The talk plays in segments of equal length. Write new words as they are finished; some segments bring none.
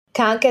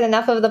Can't get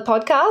enough of the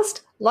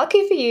podcast?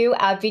 Lucky for you,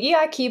 our Video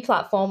IQ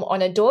platform on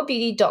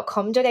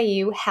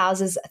adorebeauty.com.au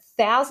houses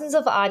thousands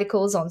of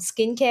articles on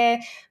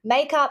skincare,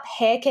 makeup,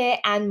 hair care,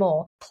 and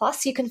more.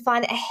 Plus, you can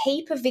find a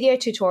heap of video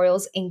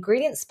tutorials,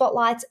 ingredient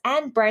spotlights,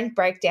 and brand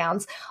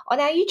breakdowns on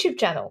our YouTube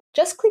channel.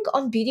 Just click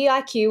on Beauty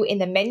IQ in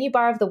the menu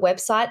bar of the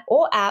website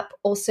or app,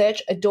 or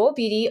search Adore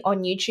Beauty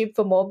on YouTube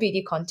for more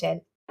beauty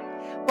content.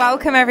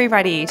 Welcome,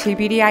 everybody, to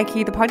Beauty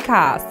IQ, the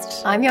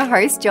podcast. I'm your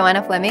host,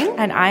 Joanna Fleming.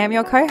 And I am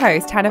your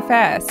co-host, Hannah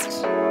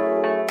First.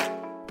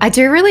 I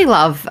do really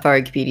love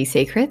Vogue Beauty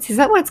Secrets. Is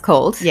that what it's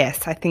called?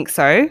 Yes, I think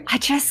so. I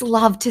just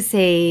love to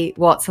see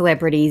what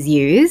celebrities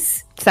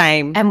use.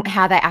 Same. And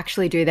how they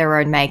actually do their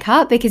own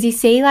makeup. Because you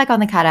see, like,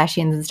 on the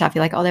Kardashians and stuff,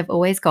 you're like, oh, they've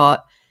always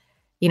got,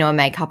 you know, a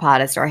makeup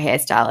artist or a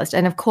hairstylist.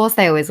 And, of course,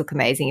 they always look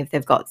amazing if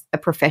they've got a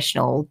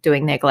professional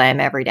doing their glam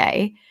every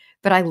day.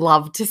 But I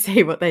love to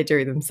see what they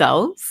do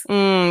themselves.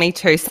 Me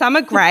too. Some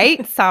are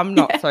great, some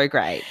not so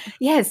great.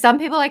 Yeah, some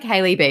people like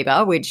Hailey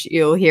Bieber, which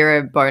you'll hear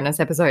a bonus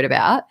episode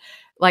about,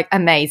 like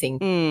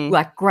amazing,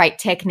 like great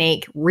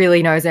technique,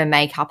 really knows her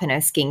makeup and her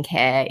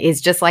skincare, is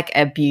just like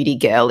a beauty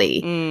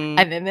girly.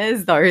 And then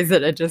there's those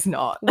that are just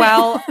not.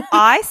 Well,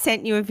 I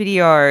sent you a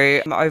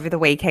video over the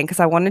weekend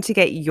because I wanted to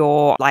get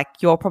you're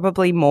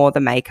probably more the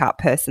makeup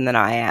person than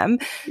I am.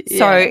 Yeah.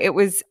 So it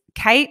was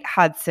Kate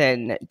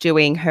Hudson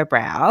doing her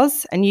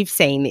brows, and you've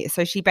seen this.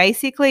 So she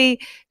basically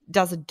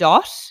does a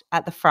dot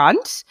at the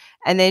front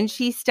and then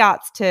she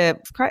starts to,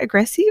 it's quite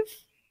aggressive,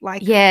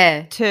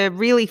 to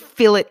really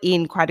fill it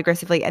in quite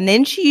aggressively. And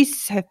then she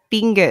uses her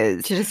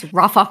fingers to just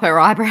rough up her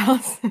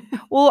eyebrows.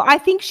 Well, I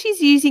think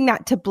she's using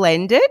that to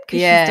blend it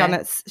because she's done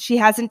it. She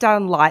hasn't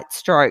done light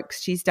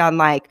strokes. She's done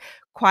like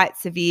quite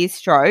severe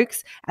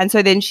strokes, and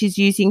so then she's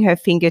using her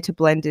finger to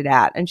blend it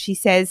out. And she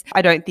says,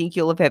 I don't think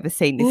you'll have ever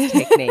seen this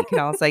technique. And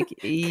I was like,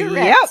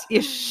 yep,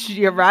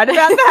 you're right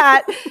about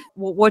that.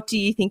 Well, what do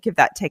you think of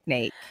that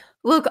technique?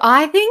 Look,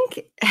 I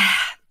think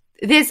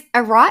there's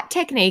a right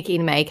technique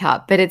in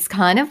makeup, but it's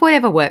kind of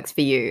whatever works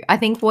for you. I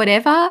think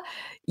whatever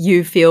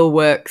you feel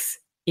works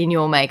in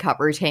your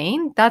makeup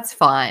routine, that's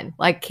fine.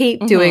 Like,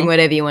 keep doing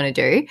whatever you want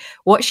to do.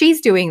 What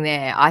she's doing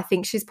there, I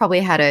think she's probably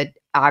had her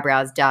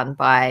eyebrows done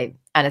by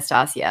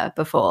Anastasia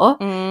before,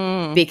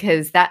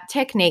 because that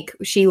technique,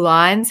 she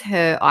lines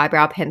her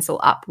eyebrow pencil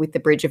up with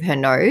the bridge of her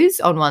nose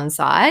on one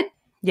side.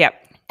 Yep.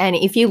 And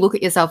if you look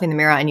at yourself in the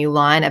mirror and you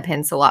line a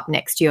pencil up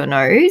next to your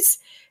nose,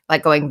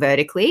 like going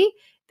vertically,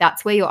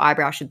 that's where your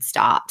eyebrow should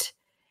start.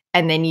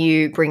 And then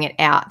you bring it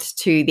out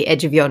to the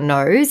edge of your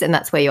nose, and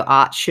that's where your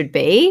arch should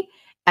be.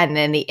 And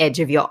then the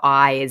edge of your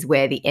eye is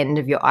where the end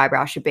of your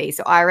eyebrow should be.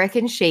 So I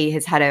reckon she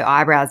has had her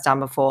eyebrows done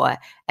before,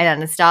 and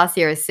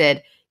Anastasia has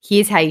said,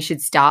 here's how you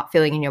should start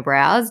filling in your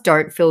brows.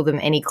 Don't fill them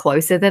any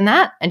closer than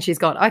that. And she's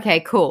gone,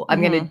 okay, cool.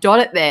 I'm going to dot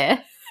it there.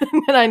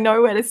 And then I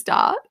know where to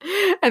start.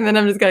 And then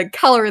I'm just going to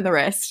colour in the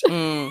rest.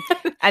 And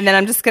then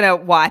I'm just going to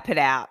wipe it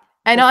out.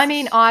 And I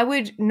mean, I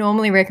would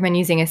normally recommend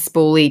using a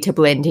spoolie to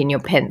blend in your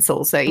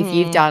pencil. So if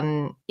you've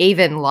done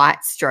even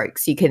light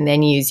strokes, you can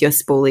then use your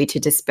spoolie to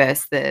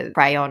disperse the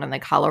crayon and the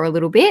colour a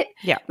little bit,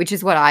 which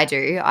is what I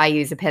do. I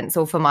use a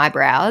pencil for my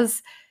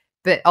brows,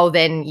 but I'll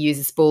then use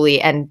a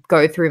spoolie and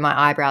go through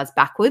my eyebrows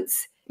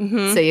backwards.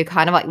 So you're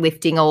kind of like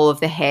lifting all of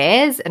the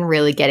hairs and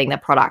really getting the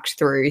product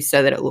through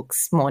so that it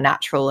looks more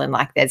natural and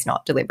like there's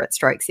not deliberate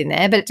strokes in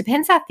there. But it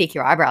depends how thick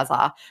your eyebrows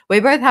are. We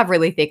both have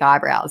really thick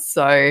eyebrows.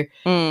 So,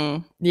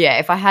 yeah,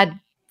 if I had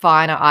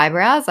finer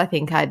eyebrows, I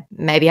think I'd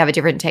maybe have a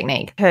different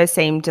technique. Hers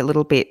seemed a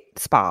little bit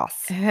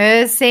sparse.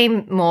 Hers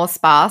seemed more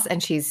sparse,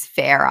 and she's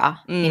fairer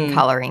in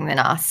colouring than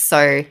us.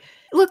 So,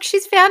 look,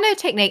 she's found her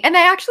technique, and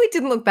they actually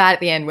didn't look bad at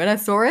the end. When I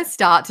saw her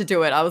start to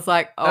do it, I was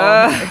like,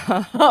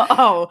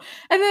 oh.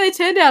 And then they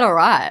turned out all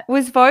right.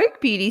 Was Vogue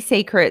Beauty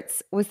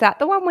Secrets, was that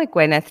the one where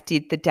Gwyneth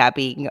did the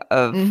dabbing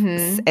of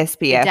SPF?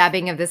 The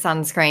dabbing of the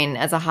sunscreen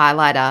as a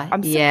highlighter.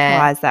 I'm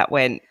surprised that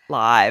went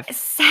live.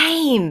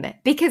 Same,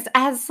 because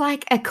as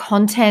like a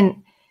content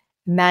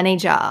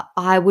manager,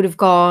 I would have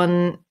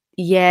gone,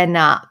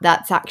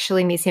 that's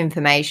actually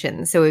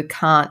misinformation, so we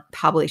can't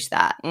publish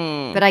that.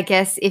 But I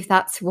guess if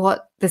that's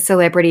what the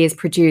celebrity has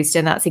produced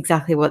and that's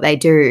exactly what they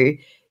do,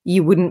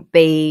 you wouldn't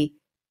be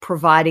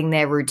providing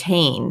their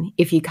routine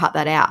if you cut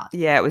that out.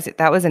 Yeah,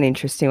 that was an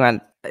interesting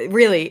one.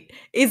 Really,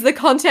 is the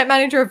content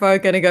manager of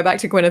Vogue going to go back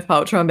to Gwyneth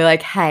Paltrow and be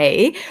like,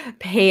 hey,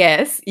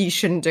 P.S., you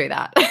shouldn't do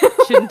that.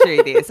 Shouldn't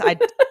do this.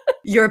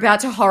 You're about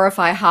to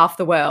horrify half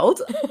the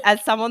world.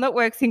 As someone that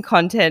works in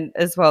content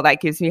as well, that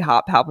gives me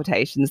heart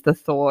palpitations, the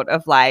thought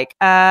of like,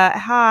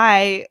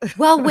 hi.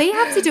 Well, we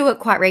have to do it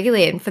quite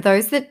regularly. And for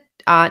those that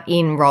aren't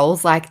in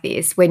roles like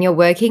this, when you're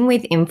working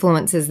with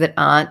influencers that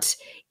aren't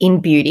in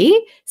beauty,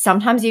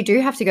 sometimes you do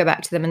have to go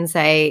back to them and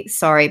say,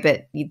 sorry,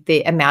 but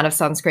the amount of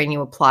sunscreen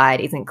you applied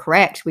isn't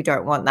correct. We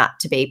don't want that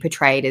to be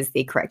portrayed as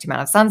the correct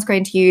amount of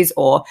sunscreen to use,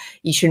 or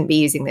you shouldn't be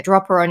using the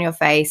dropper on your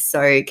face.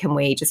 So can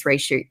we just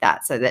reshoot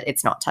that so that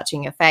it's not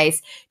touching your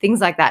face? Things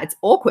like that. It's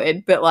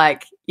awkward, but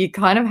like you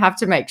kind of have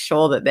to make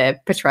sure that they're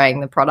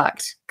portraying the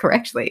product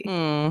correctly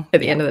at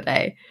the end of the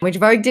day, which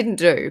Vogue didn't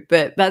do,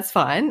 but that's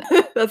fine.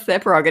 That's their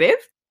prerogative.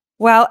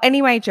 Well,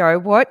 anyway, Jo,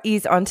 what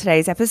is on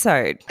today's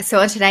episode? So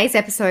on today's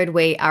episode,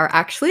 we are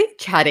actually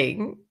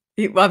chatting.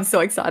 I'm so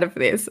excited for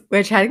this.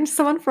 We're chatting to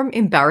someone from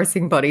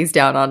Embarrassing Bodies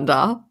Down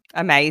Under.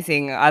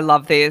 Amazing. I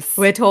love this.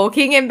 We're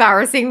talking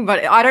embarrassing,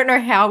 but I don't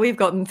know how we've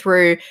gotten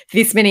through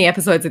this many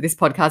episodes of this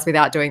podcast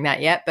without doing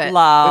that yet. But we've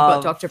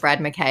got Dr. Brad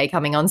McKay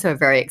coming on, so we're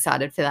very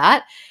excited for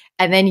that.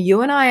 And then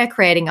you and I are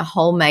creating a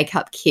whole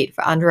makeup kit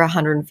for under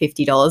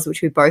 $150,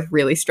 which we both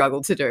really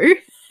struggle to do.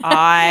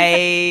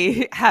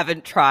 I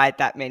haven't tried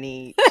that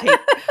many cheap.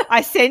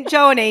 I sent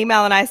Jo an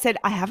email and I said,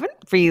 I haven't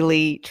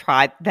really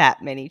tried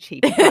that many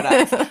cheap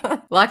products.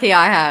 Lucky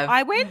I have.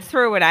 I went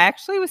through and I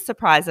actually was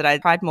surprised that I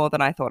tried more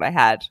than I thought I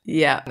had.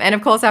 Yeah. And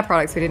of course, our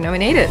products we didn't know we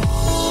needed.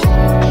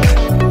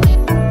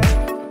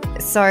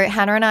 So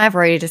Hannah and I have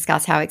already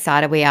discussed how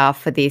excited we are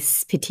for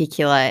this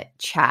particular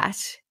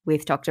chat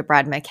with Dr.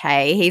 Brad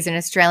McKay. He's an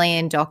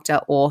Australian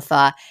doctor,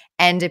 author,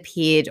 and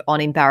appeared on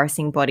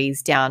Embarrassing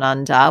Bodies Down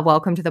Under.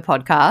 Welcome to the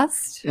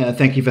podcast.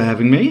 Thank you for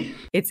having me.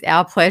 It's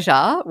our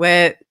pleasure.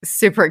 We're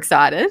super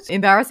excited.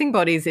 Embarrassing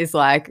Bodies is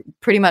like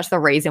pretty much the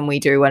reason we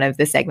do one of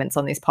the segments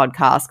on this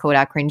podcast called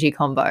our Cringy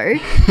Combo.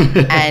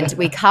 And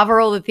we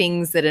cover all the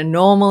things that are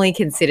normally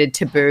considered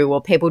taboo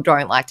or people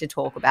don't like to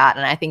talk about.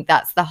 And I think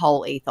that's the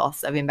whole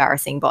ethos of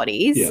Embarrassing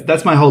Bodies. Yeah,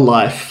 that's my whole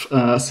life.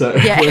 Working as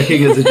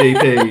a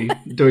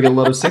GP, doing a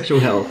lot of sexual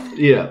health.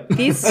 Yeah.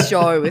 This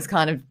show is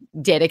kind of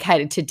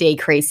dedicated to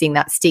decreasing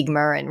that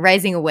stigma and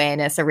raising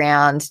awareness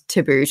around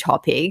taboo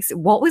topics.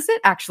 What was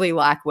it actually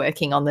like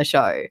working on the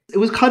show? It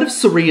was kind of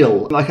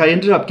surreal. Like I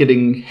ended up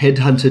getting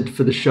headhunted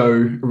for the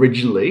show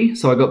originally.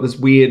 So I got this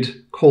weird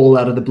call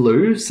out of the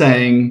blue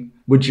saying,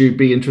 would you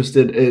be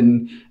interested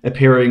in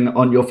appearing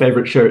on your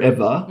favorite show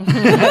ever?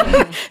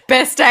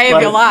 Best day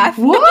of your life.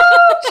 What?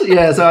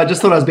 Yeah, so I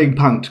just thought I was being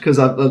punked because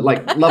I've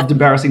loved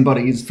Embarrassing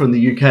Bodies from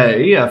the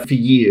UK for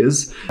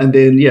years. And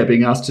then,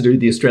 being asked to do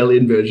the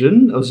Australian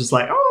version, I was just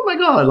like, oh my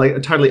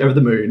God, totally over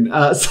the moon.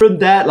 So from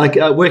that,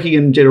 working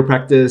in general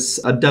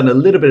practice, I'd done a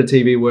little bit of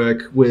TV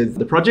work with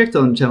The Project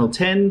on Channel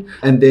 10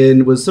 and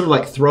then was sort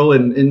of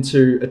thrown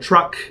into a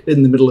truck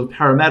in the middle of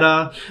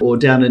Parramatta or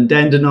down in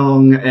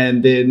Dandenong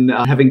and then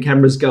having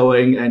cameras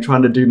going and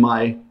trying to do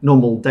my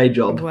normal day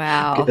job.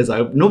 Wow. As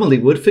I normally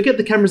would. Forget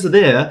the cameras are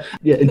there.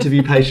 Yeah,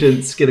 interview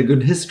patients, get a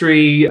good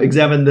history,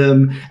 examine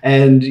them,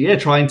 and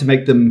trying to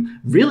make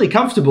them really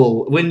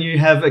comfortable when you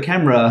have a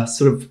camera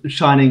sort of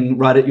shining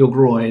right at your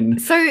groin.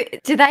 So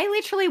do they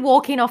literally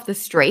walk in off the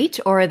street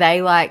or are they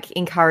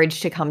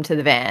encouraged to come to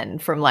the van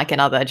from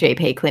another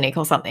GP clinic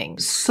or something?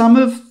 Some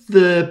of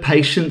the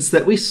patients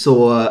that we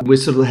saw, we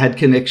sort of had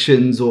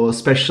connections or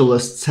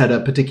specialists had a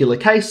particular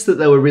case that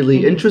they were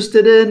really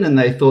interested in and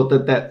they thought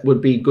that that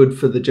would be good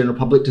for the general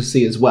public to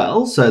see as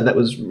well. So that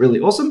was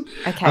really awesome.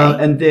 Okay.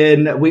 And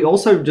then we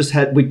also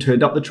we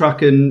turned up the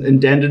truck in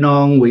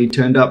Dandenong, we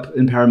turned up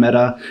in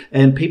Parramatta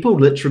and people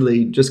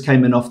literally just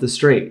came in off the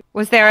street.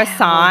 Was there a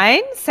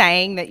sign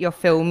saying that you're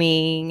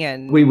filming?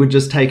 And we would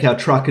just take our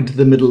truck into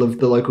the middle of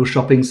the local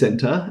shopping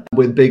centre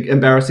with big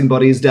Embarrassing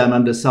Bodies Down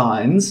Under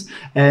signs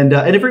and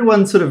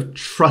everyone sort of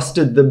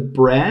trusted the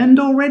brand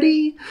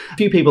already. A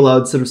few people I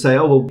would sort of say,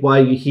 oh, well, why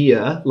are you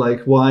here?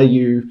 Why are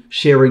you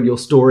sharing your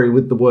story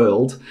with the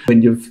world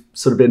when you've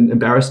sort of been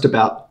embarrassed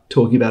about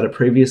talking about it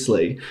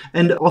previously?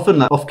 And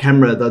often off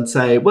camera, they'd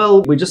say,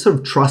 well, we just sort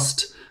of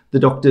trust the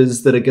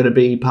doctors that are going to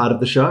be part of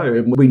the show.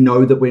 And we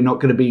know that we're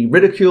not going to be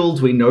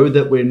ridiculed. We know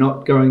that we're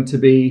not going to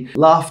be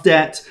laughed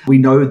at. We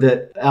know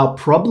that our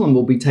problem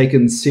will be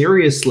taken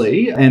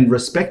seriously and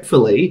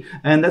respectfully.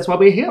 And that's why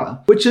we're here,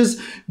 which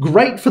is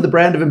great for the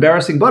brand of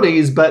Embarrassing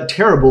Bodies, but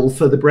terrible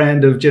for the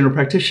brand of general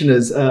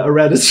practitioners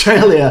around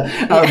Australia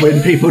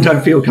when people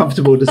don't feel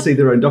comfortable to see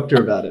their own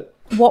doctor about it.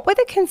 What were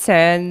the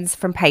concerns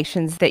from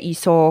patients that you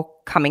saw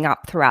coming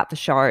up throughout the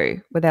show?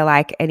 Were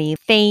there any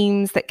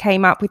themes that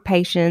came up with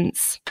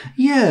patients?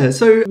 Yeah,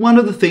 so one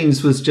of the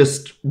themes was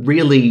just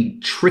really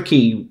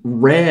tricky,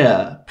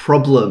 rare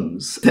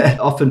problems that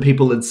often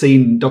people had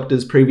seen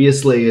doctors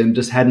previously and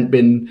just hadn't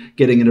been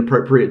getting an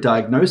appropriate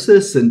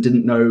diagnosis and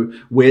didn't know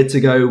where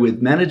to go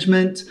with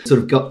management, sort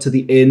of got to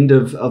the end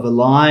of a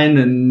line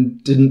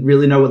and didn't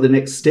really know what the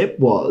next step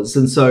was.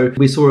 And so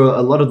we saw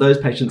a lot of those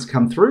patients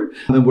come through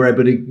and were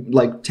able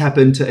to tap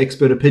into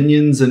expert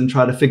opinions and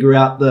try to figure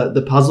out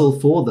the puzzle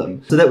for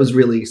them. So that was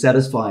really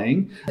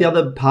satisfying. The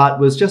other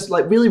part was just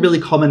really, really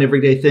common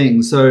everyday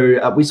things.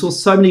 So we saw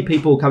so many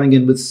people coming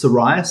in with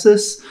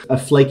psoriasis, a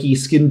flaky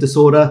skin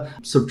disorder,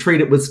 sort of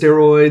treat it with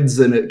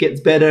steroids and it gets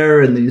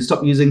better and then you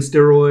stop using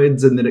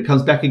steroids and then it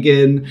comes back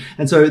again.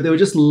 And so there were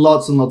just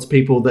lots and lots of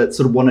people that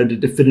sort of wanted a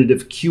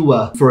definitive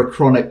cure for a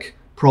chronic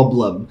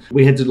problem.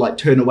 We had to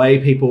turn away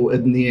people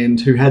in the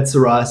end who had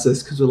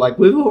psoriasis because we're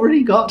we've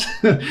already got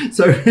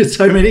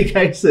so many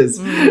cases.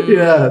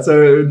 Yeah.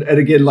 So, and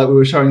again, we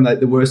were showing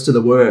the worst of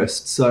the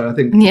worst. So I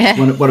think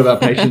one of our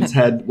patients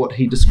had what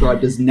he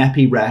described as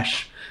nappy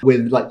rash,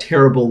 with like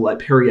terrible like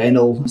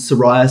perianal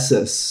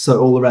psoriasis, so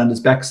all around his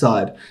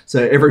backside.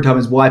 So every time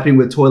he's wiping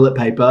with toilet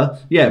paper,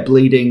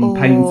 bleeding,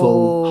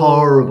 painful,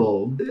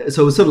 horrible.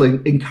 So it was sort of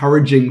like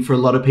encouraging for a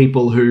lot of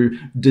people who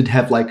did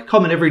have like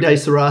common everyday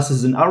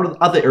psoriasis in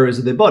other areas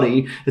of their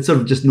body. It sort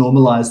of just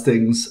normalized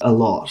things a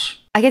lot.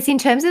 I guess in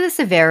terms of the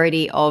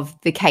severity of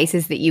the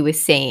cases that you were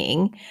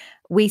seeing,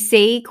 we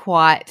see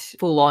quite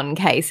full-on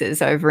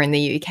cases over in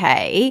the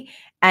UK,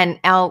 and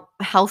our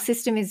health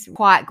system is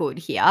quite good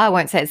here. I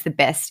won't say it's the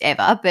best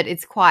ever, but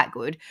it's quite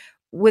good.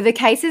 Were the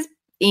cases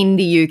in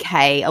the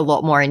UK a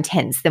lot more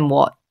intense than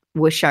what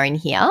were shown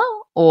here,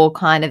 or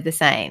kind of the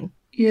same?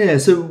 Yeah,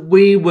 so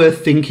we were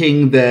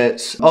thinking that,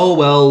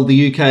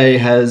 the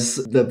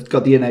UK they've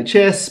got the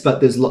NHS,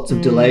 but there's lots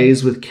of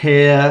delays with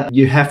care.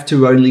 You have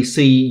to only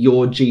see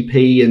your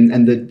GP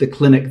and the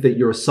clinic that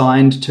you're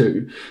assigned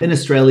to. In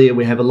Australia,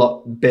 we have a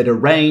lot better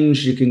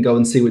range. You can go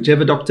and see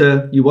whichever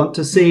doctor you want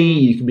to see.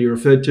 You can be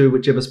referred to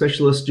whichever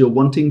specialist you're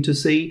wanting to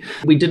see.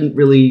 We didn't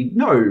really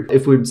know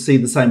if we'd see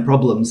the same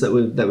problems that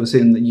we're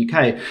seeing in the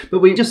UK, but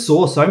we just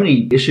saw so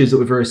many issues that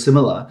were very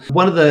similar.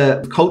 One of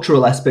the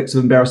cultural aspects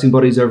of embarrassing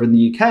bodies over in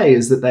the UK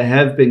is that they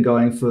have been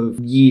going for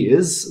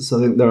years. So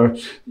I think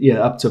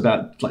they're up to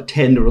about like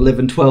 10 or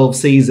 11, 12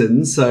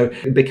 seasons. So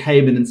it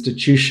became an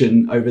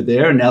institution over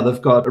there, and now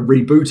they've got a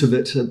reboot of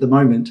it at the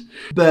moment.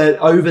 But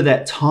over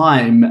that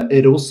time,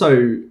 it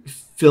also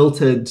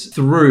filtered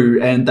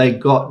through, and they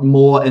got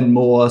more and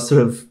more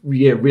sort of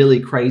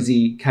really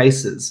crazy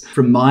cases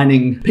from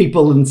mining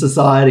people in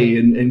society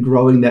and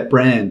growing that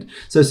brand.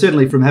 So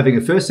certainly from having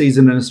a first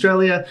season in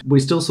Australia, we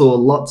still saw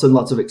lots and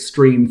lots of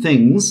extreme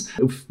things.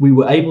 If we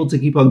were able to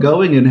keep on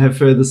going and have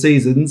further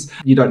seasons,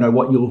 you don't know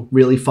what you'll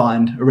really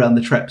find around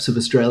the traps of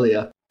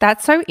Australia.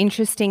 That's so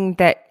interesting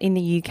that in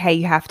the UK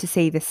you have to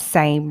see the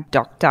same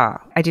doctor.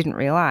 I didn't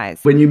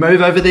realise. When you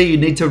move over there, you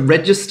need to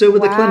register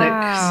with the clinic.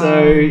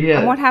 So, yeah.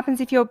 And what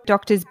happens if your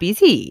doctor's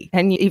busy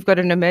and you've got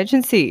an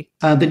emergency?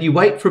 Then you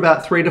wait for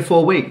about 3 to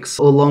 4 weeks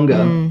or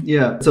longer.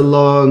 Yeah, it's a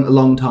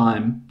long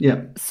time.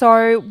 Yeah.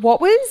 So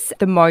what was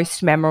the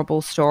most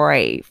memorable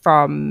story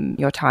from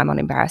your time on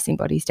Embarrassing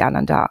Bodies Down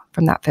Under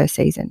from that first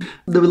season?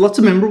 There were lots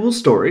of memorable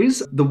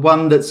stories. The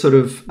one that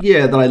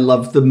that I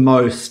loved the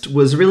most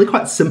was really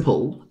quite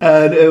simple.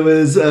 And it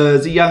was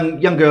a young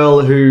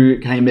girl who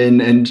came in,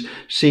 and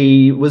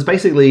she was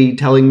basically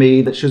telling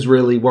me that she was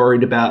really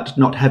worried about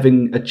not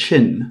having a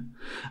chin.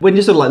 When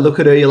you sort of like look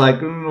at her, you're like,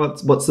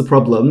 what's the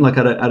problem? Like,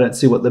 I don't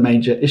see what the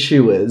major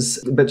issue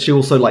is. But she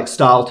also like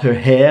styled her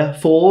hair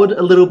forward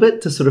a little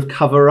bit to sort of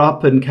cover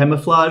up and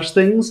camouflage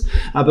things.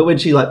 But when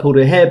she like pulled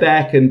her hair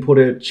back and put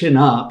her chin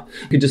up,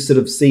 you could just sort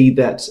of see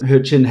that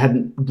her chin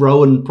hadn't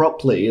grown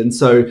properly. And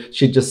so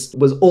she just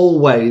was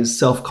always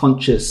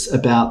self-conscious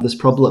about this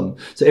problem.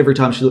 So every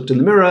time she looked in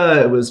the mirror,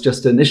 it was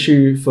just an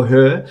issue for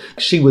her.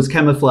 She was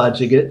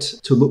camouflaging it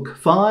to look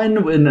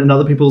fine in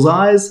other people's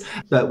eyes.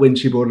 But when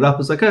she brought it up, it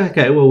was like,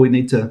 okay, well, we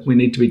need to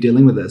be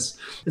dealing with this.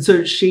 And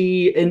so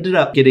she ended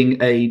up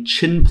getting a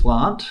chin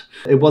plant.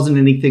 It wasn't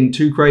anything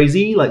too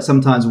crazy. Like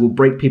sometimes we'll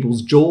break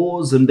people's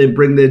jaws and then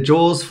bring their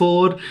jaws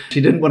forward.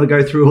 She didn't want to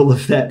go through all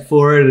of that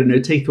for it, and her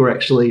teeth were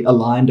actually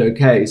aligned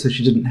okay, so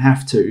she didn't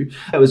have to.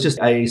 It was just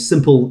a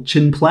simple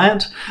chin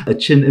plant, a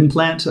chin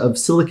implant of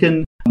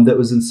silicone that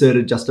was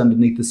inserted just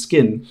underneath the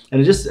skin,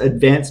 and it just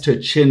advanced her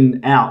chin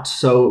out,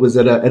 so it was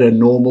at a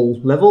normal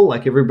level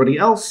like everybody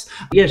else.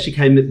 Yeah, she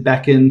came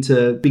back in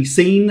to be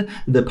seen,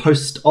 the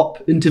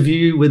post-op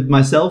interview with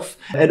myself,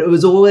 and it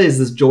was always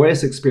this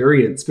joyous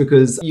experience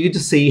because you could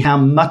just see how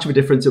much of a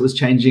difference it was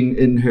changing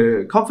in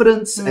her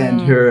confidence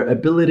and her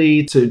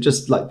ability to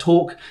just like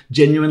talk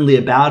genuinely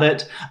about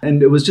it.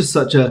 And it was just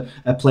such a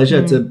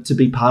pleasure to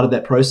be part of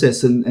that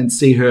process and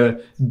see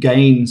her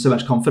gain so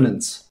much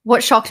confidence.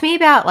 What shocked me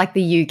about like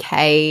the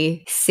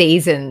UK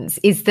seasons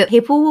is that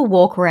people will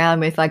walk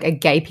around with like a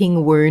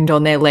gaping wound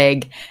on their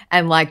leg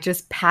and like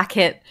just pack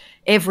it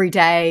every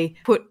day,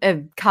 put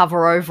a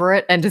cover over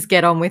it and just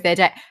get on with their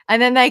day.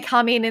 And then they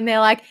come in and they're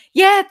like,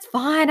 yeah, it's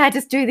fine. I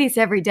just do this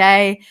every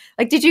day.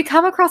 Like, did you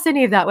come across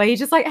any of that where you're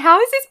just like,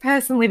 how is this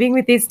person living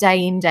with this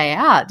day in, day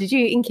out? Did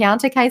you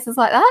encounter cases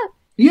like that?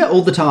 Yeah,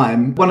 all the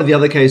time. One of the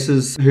other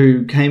cases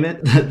who came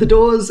at the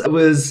doors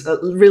was a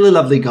really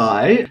lovely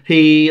guy.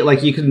 He,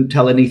 like, you couldn't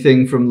tell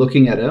anything from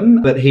looking at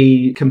him, but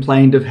he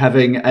complained of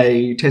having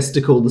a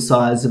testicle the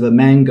size of a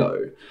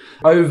mango.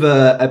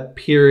 Over a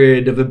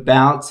period of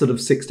about sort of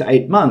 6 to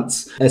 8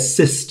 months, a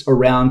cyst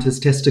around his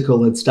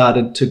testicle had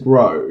started to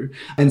grow.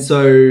 And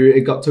so it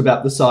got to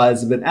about the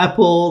size of an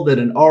apple, then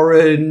an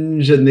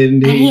orange, and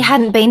then... And he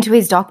hadn't been to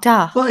his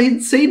doctor. Well,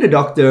 he'd seen a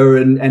doctor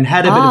and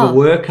had a bit of a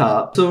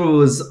workup. So it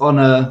was on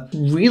a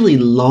really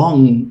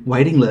long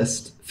waiting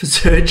list for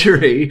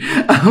surgery,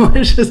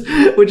 which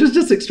is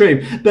just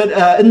extreme.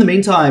 But in the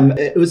meantime,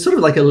 it was sort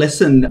of like a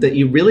lesson that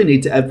you really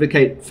need to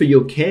advocate for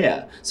your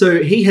care.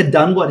 So he had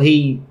done what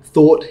he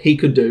thought he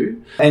could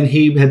do. And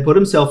he had put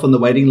himself on the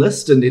waiting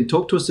list and he'd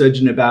talked to a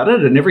surgeon about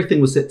it and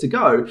everything was set to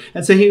go.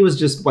 And so he was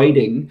just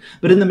waiting.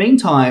 But in the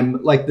meantime,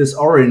 like this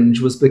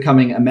orange was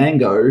becoming a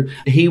mango.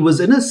 He was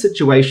in a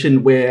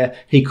situation where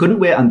he couldn't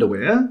wear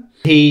underwear.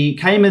 He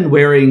came in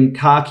wearing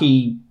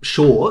khaki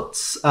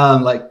shorts,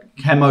 like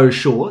camo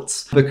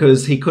shorts,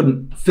 because he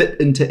couldn't fit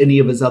into any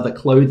of his other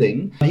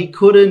clothing. He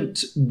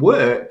couldn't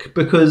work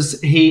because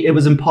it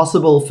was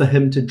impossible for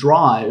him to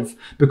drive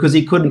because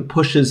he couldn't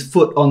push his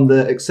foot on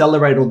the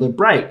accelerator or the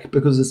brake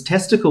because his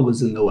testicle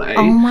was in the way.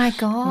 Oh my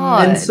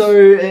God. And so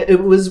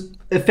it was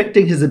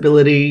affecting his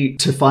ability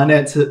to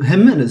finance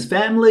him and his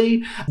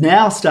family,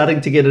 now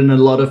starting to get in a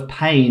lot of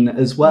pain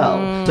as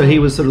well. So he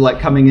was sort of like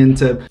coming in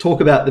to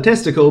talk about the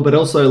testicle, but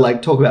also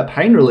like talk about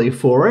pain relief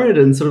for it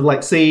and sort of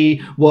like see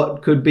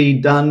what could be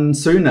done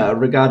sooner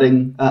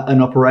regarding an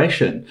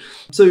operation.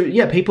 So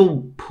yeah,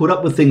 people put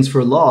up with things for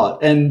a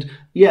lot. And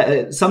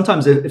yeah,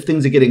 sometimes if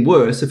things are getting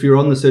worse, if you're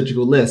on the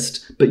surgical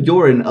list, but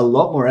you're in a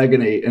lot more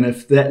agony, and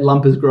if that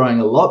lump is growing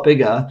a lot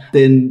bigger,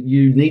 then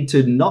you need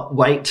to not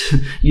wait.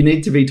 You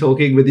need to be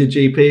talking with your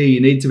GP. You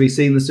need to be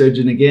seeing the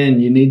surgeon again.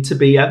 You need to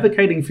be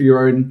advocating for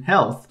your own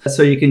health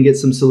so you can get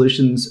some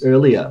solutions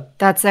earlier.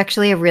 That's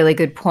actually a really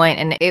good point.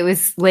 And it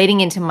was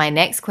leading into my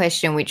next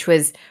question, which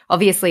was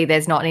obviously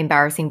there's not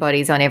embarrassing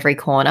bodies on every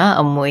corner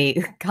and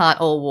we can't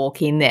all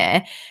walk in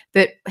there.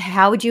 But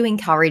how would you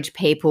encourage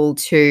people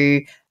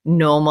to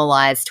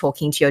normalize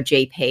talking to your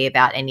GP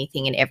about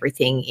anything and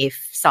everything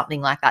if something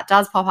like that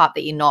does pop up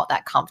that you're not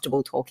that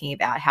comfortable talking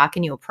about? How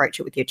can you approach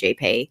it with your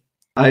GP?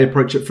 I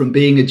approach it from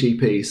being a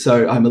GP,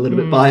 so I'm a little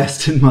bit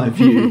biased in my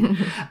view.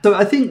 So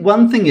I think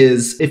one thing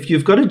is if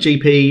you've got a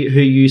GP who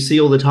you see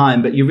all the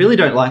time, but you really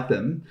don't like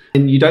them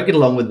and you don't get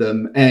along with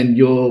them and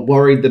you're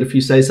worried that if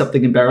you say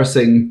something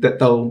embarrassing that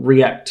they'll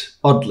react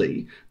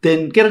oddly,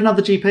 then get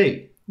another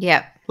GP.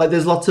 Yeah. Like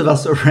there's lots of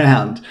us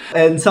around.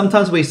 And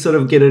sometimes we sort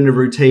of get in a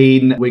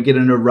routine, we get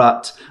in a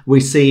rut, we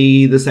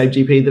see the same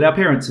GP that our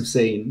parents have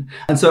seen.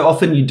 And so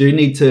often you do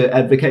need to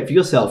advocate for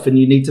yourself and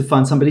you need to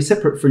find somebody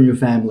separate from your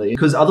family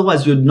because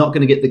otherwise you're not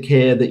going to get the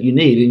care that you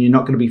need and you're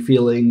not going to be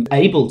feeling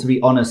able to be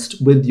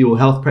honest with your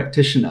health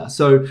practitioner.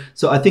 So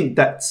I think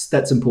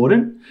that's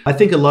important. I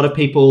think a lot of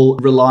people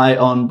rely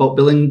on bulk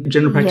billing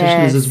general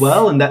practitioners as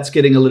well, and that's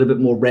getting a little bit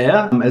more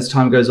rare as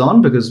time goes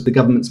on because the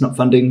government's not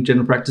funding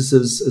general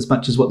practices as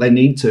much as what they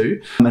need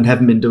to and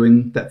haven't been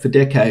doing that for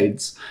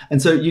decades.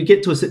 And so you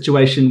get to a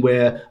situation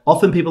where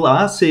often people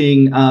are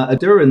seeing a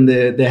doctor and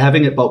they're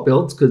having it bulk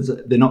billed because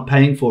they're not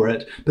paying for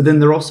it, but then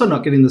they're also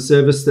not getting the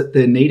service that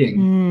they're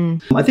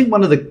needing. I think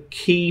one of the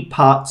key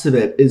parts of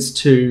it is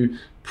to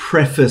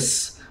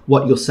preface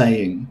what you're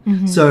saying.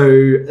 So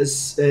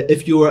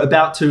if you're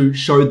about to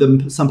show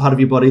them some part of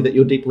your body that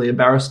you're deeply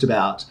embarrassed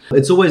about,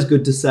 it's always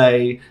good to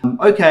say,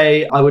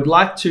 okay, I would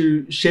like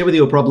to share with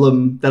you a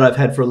problem that I've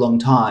had for a long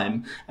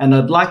time. And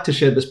I'd like to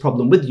share this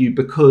problem with you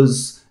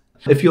because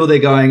if you're there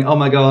going, oh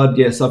my God,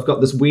 yes, I've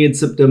got this weird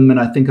symptom and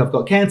I think I've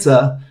got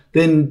cancer,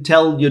 then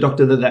tell your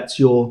doctor that that's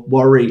your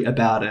worry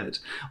about it.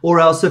 Or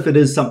else if it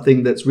is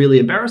something that's really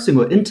embarrassing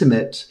or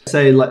intimate,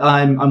 say like,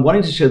 I'm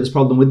wanting to share this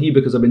problem with you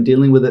because I've been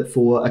dealing with it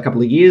for a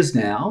couple of years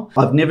now.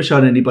 I've never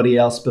shown anybody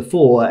else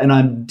before and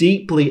I'm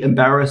deeply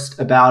embarrassed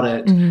about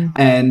it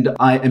and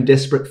I am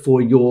desperate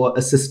for your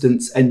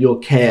assistance and your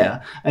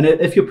care. And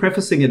if you're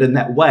prefacing it in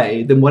that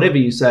way, then whatever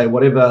you say,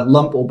 whatever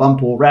lump or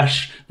bump or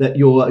rash that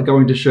you're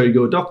going to show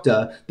your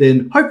doctor,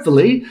 then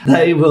hopefully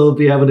they will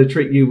be able to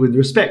treat you with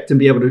respect and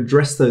be able to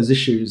address those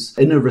issues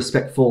in a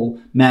respectful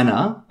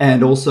manner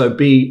and also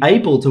be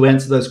able to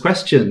answer those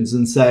questions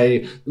and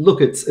say, look,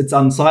 it's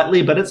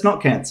unsightly, but it's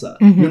not cancer.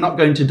 You're not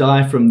going to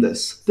die from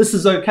this. This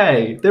is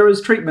okay. There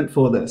is treatment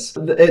for this.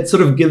 It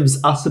sort of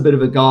gives us a bit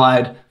of a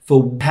guide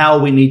for how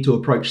we need to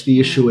approach the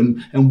issue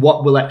and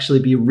what will actually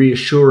be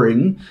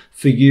reassuring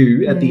for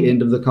you at the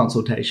end of the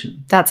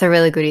consultation. That's a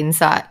really good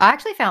insight. I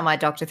actually found my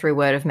doctor through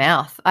word of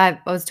mouth. I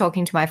was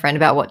talking to my friend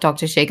about what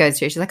doctor she goes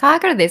to. She's like, I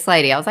go to this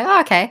lady. I was like, oh,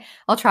 okay,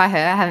 I'll try her.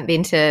 I haven't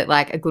been to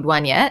like a good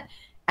one yet.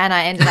 And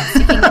I ended up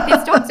sticking with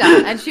this doctor.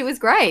 And she was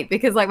great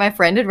because like my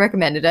friend had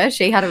recommended her.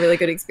 She had a really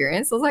good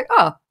experience. I was like,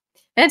 oh,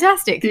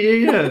 fantastic.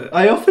 Yeah.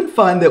 I often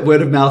find that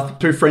word of mouth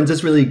through friends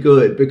is really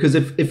good because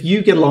if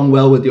you get along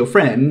well with your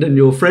friend and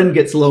your friend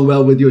gets along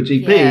well with your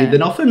GP,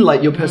 then often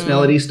like your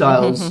personality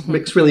styles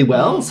mix really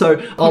well. So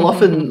I'll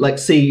often like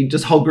see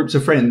just whole groups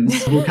of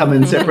friends will come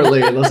in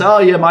separately and they'll say, oh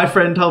yeah, my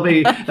friend told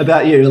me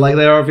about you. Like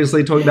they're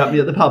obviously talking about me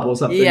at the pub or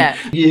something. Yeah.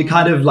 You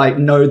kind of like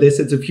know their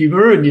sense of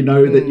humor and you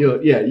know that you're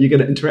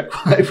going to interact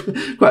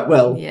quite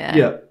well.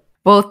 Yeah.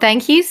 Well,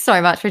 thank you so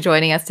much for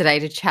joining us today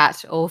to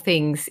chat all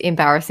things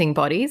embarrassing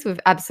bodies. We've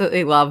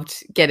absolutely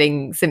loved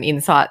getting some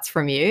insights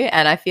from you,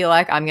 and I feel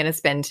like I'm going to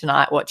spend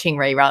tonight watching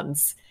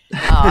reruns.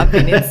 I've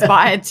been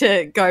inspired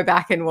to go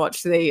back and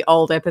watch the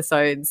old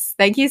episodes.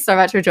 Thank you so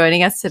much for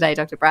joining us today,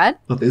 Dr. Brad.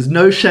 Well, there's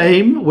no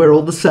shame. We're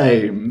all the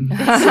same.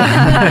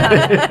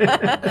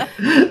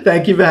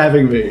 Thank you for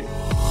having me.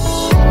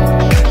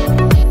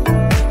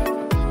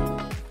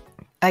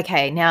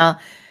 Okay, now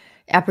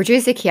our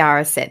producer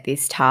Kiara set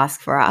this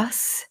task for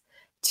us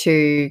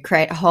to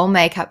create a whole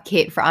makeup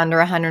kit for under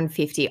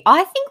 150.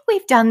 I think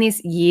we've done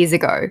this years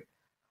ago.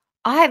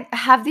 I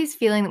have this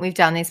feeling that we've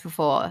done this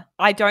before.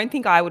 I don't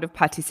think I would have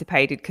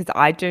participated because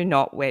I do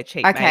not wear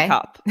cheap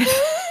makeup.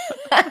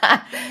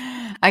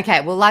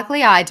 Okay, well,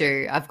 luckily I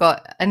do. I've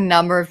got a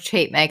number of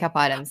cheap makeup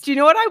items. Do you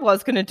know what I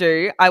was going to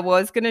do? I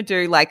was going to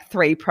do like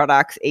 3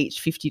 products,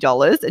 each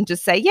 $50 and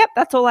just say, yep,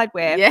 that's all I'd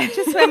wear. Yeah.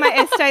 Just wear my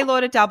Estee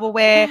Lauder Double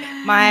Wear,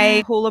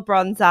 my Hoola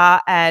Bronzer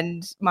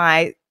and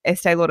my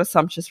Estee Lauder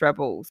Sumptuous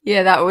Rebels.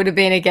 Yeah, that would have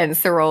been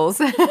against the rules.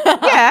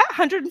 Yeah,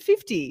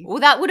 150. Well,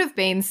 that would have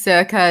been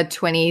circa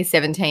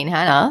 2017,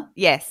 Hannah.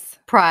 Yes.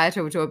 Prior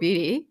to Adore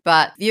Beauty,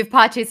 but you've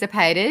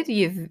participated.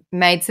 You've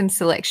made some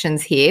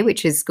selections here,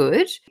 which is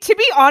good. To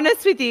be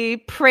honest with you,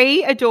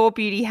 pre-Adore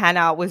Beauty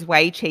Hannah was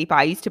way cheaper.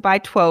 I used to buy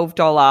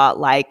 $12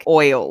 like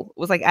oil. It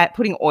was like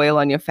putting oil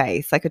on your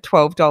face, like a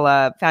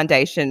 $12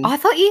 foundation. I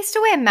thought you used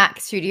to wear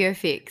MAC Studio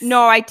Fix.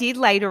 No, I did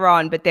later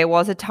on, but there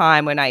was a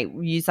time when I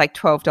used like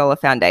 $12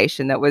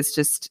 foundation that was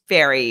just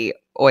very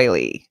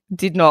oily.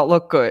 Did not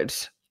look good.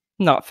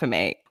 Not for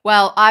me.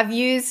 Well, I've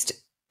used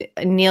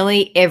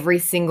nearly every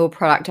single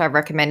product I've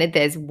recommended.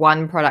 There's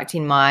one product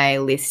in my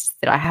list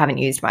that I haven't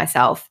used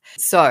myself.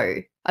 So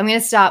I'm going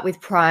to start with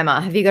primer.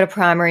 Have you got a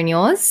primer in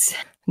yours?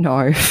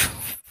 No.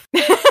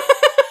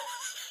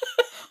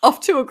 Off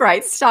to a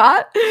great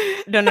start.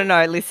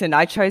 No. Listen,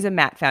 I chose a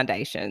matte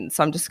foundation,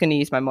 so I'm just going to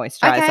use my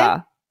moisturizer. Okay.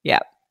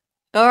 Yep.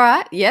 All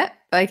right. Yep.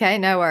 Okay.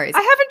 No worries.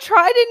 I haven't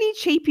tried any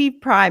cheapy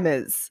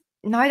primers.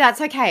 No,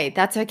 that's okay.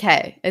 That's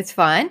okay. It's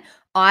fine.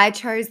 I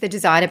chose the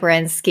designer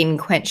brand Skin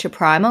Quencher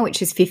Primer,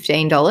 which is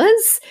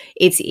 $15.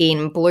 It's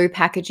in blue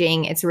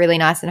packaging. It's really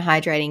nice and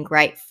hydrating,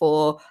 great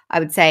for, I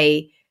would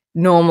say,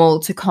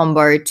 normal to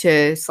combo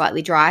to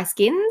slightly dry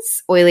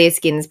skins. Oilier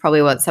skins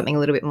probably want something a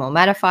little bit more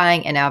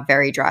mattifying, and our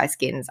very dry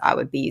skins, I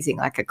would be using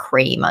like a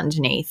cream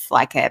underneath,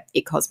 like a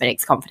It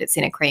Cosmetics Confidence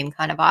in a Cream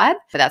kind of vibe.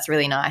 But that's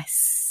really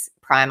nice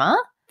primer.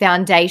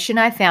 Foundation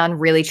I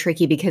found really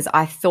tricky because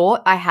I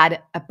thought I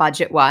had a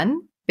budget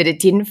one, but it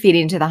didn't fit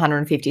into the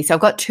 150. So I've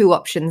got 2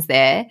 options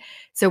there.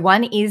 So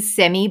one is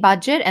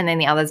semi-budget and then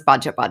the other's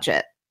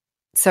budget.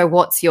 So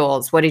what's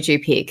yours? What did you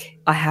pick?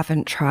 I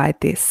haven't tried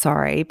this,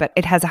 sorry, but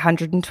it has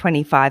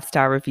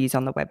 125-star reviews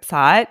on the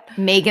website.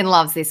 Megan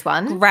loves this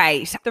one.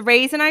 Great. The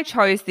reason I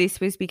chose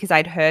this was because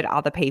I'd heard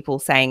other people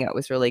saying it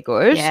was really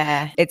good.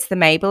 Yeah. It's the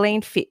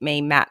Maybelline Fit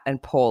Me Matte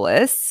and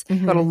Poreless.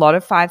 Got a lot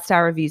of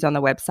 5-star reviews on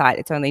the website.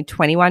 It's only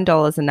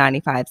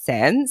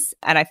 $21.95.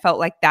 And I felt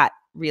like that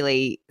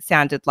really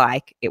sounded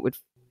like it would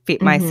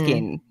fit my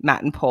skin,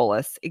 matte and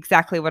poreless.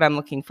 Exactly what I'm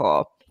looking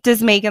for.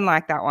 Does Megan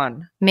like that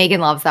one? Megan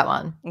loves that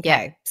one. Okay.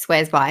 Yeah,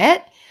 swears by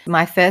it.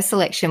 My first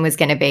selection was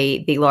going to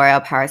be the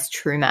L'Oreal Paris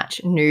True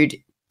Match Nude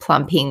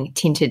Plumping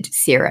Tinted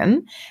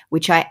Serum,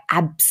 which I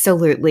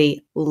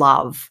absolutely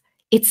love.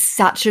 It's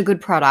such a good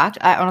product.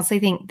 I honestly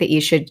think that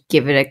you should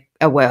give it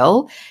a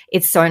whirl.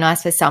 It's so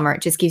nice for summer.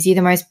 It just gives you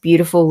the most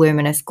beautiful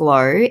luminous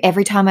glow.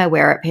 Every time I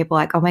wear it, people are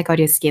like, oh my God,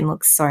 your skin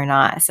looks so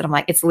nice. And I'm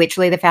like, it's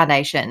literally the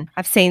foundation.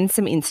 I've seen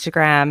some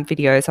Instagram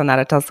videos on that.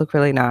 It does look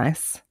really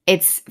nice.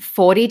 It's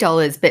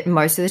 $40, but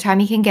most of the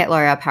time you can get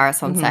L'Oreal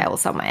Paris on sale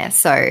somewhere.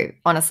 So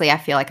honestly, I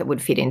feel like it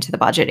would fit into the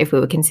budget if we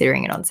were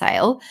considering it on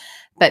sale.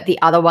 But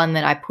the other one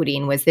that I put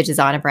in was the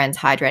designer brand's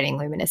Hydrating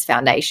Luminous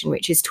Foundation,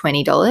 which is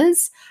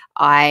 $20.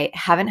 I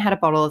haven't had a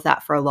bottle of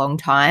that for a long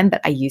time, but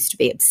I used to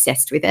be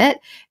obsessed with it.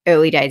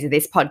 Early days of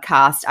this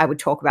podcast, I would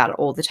talk about it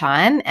all the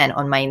time. And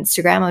on my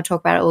Instagram, I would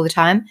talk about it all the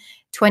time.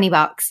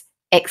 $20,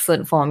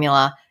 excellent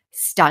formula,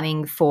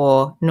 stunning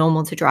for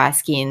normal to dry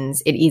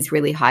skins. It is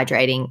really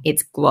hydrating.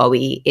 It's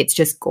glowy. It's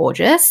just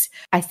gorgeous.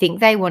 I think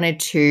they wanted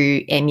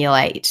to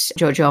emulate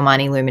Giorgio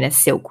Armani Luminous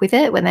Silk with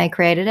it when they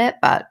created it,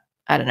 but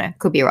I don't know.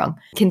 Could be wrong.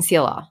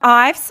 Concealer.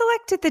 I've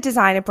selected the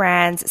designer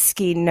brand's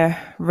Skin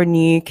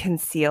Renew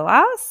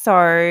Concealer.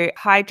 So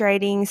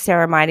hydrating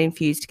ceramide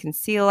infused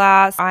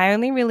concealer. I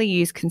only really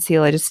use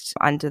concealer just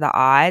under the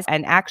eyes.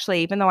 And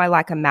actually, even though I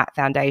like a matte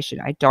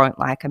foundation, I don't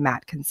like a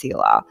matte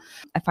concealer.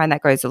 I find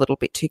that goes a little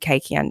bit too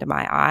cakey under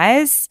my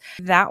eyes.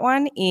 That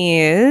one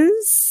is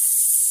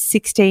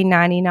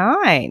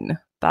 $16.99.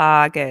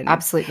 Bargain.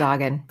 Absolute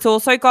bargain. It's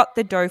also got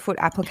the doe foot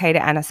applicator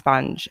and a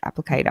sponge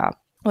applicator.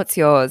 What's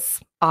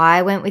yours?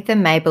 I went with the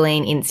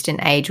Maybelline Instant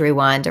Age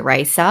Rewind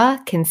Eraser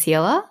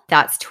Concealer.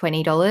 That's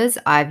 $20.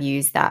 I've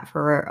used that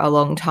for a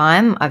long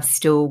time. I've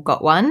still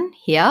got one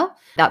here.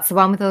 That's the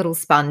one with a little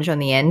sponge on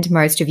the end.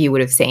 Most of you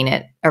would have seen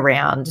it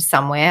around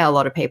somewhere. A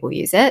lot of people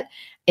use it.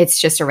 It's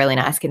just a really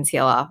nice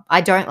concealer.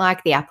 I don't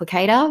like the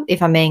applicator,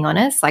 if I'm being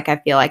honest. Like, I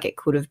feel like it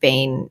could have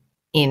been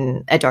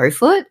in a doe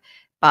foot,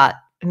 but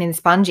I mean, the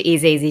sponge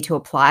is easy to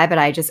apply, but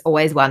I just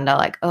always wonder,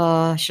 like,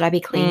 oh, should I be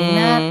cleaning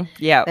that?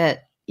 Yeah.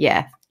 But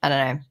yeah, I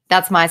don't know.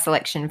 That's my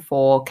selection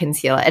for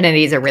concealer, and it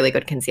is a really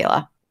good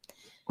concealer.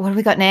 What do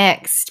we got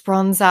next?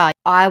 Bronzer.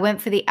 I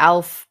went for the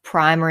e.l.f.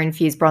 Primer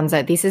Infused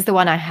Bronzer. This is the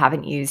one I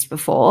haven't used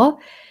before.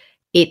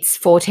 It's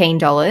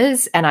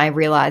 $14, and I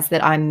realized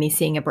that I'm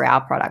missing a brow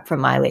product from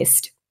my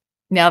list.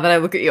 Now that I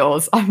look at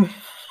yours,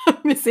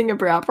 missing a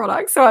brow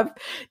product. So I've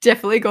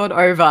definitely gone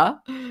over.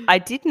 I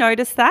did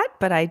notice that,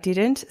 but I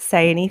didn't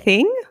say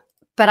anything.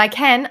 But I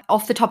can,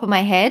 off the top of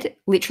my head,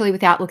 literally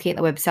without looking at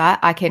the website,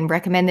 I can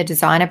recommend the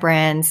Designer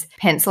Brands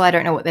pencil. I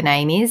don't know what the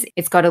name is.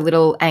 It's got a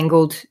little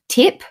angled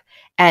tip.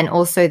 And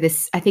also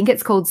this, I think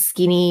it's called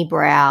Skinny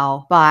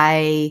Brow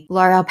by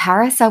L'Oreal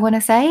Paris, I want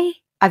to say.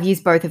 I've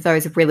used both of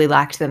those. I've really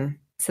liked them.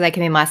 So they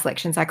can be my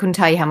selections. I couldn't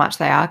tell you how much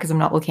they are because I'm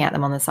not looking at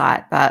them on the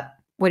site. But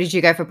what did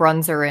you go for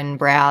bronzer and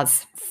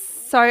brows?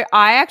 So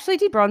I actually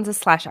did bronzer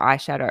 /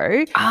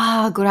 eyeshadow.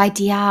 Ah, good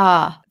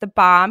idea. The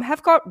Balm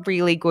have got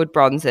really good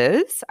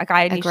bronzers. Like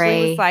I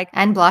initially was like,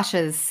 and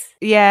blushes.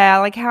 Yeah,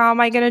 like how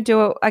am I going to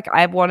do it? Like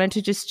I wanted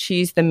to just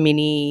choose the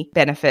mini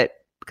Benefit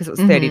because it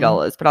was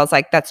 $30, but I was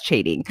like, that's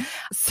cheating.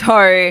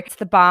 So it's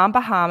the Balm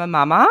Bahama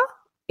Mama.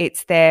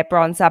 It's their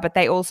bronzer, but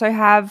they also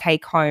have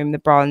Take Home, the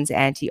bronze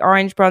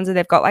anti-orange bronzer.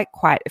 They've got like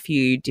quite a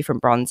few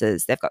different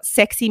bronzers. They've got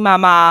Sexy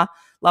Mama.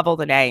 Love all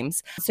the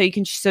names. So you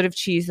can sort of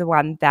choose the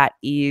one that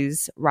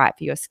is right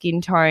for your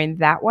skin tone.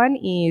 That one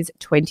is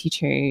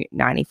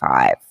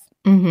 $22.95.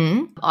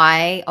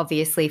 I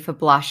obviously for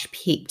blush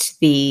picked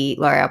the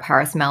L'Oreal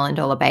Paris Million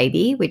Dollar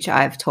Baby, which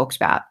I've talked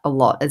about a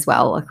lot as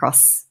well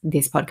across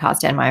this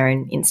podcast and my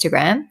own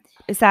Instagram.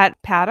 Is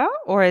that powder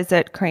or is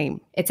it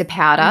cream? It's a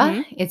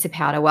powder. It's a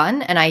powder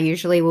one. And I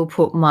usually will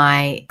put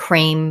my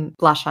cream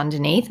blush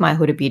underneath, my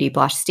Huda Beauty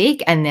blush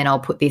stick, and then I'll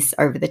put this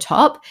over the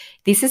top.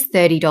 This is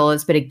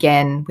 $30, but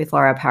again, with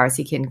L'Oreal Paris,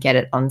 you can get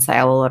it on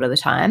sale a lot of the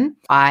time.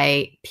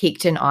 I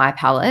picked an eye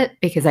palette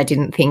because I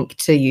didn't think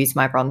to use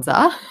my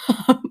bronzer.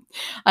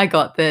 I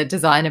got the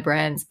Designer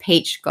Brands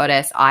Peach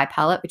Goddess eye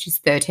palette, which is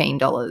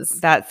 $13.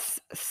 That's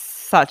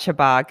such a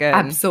bargain.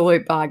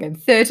 Absolute bargain.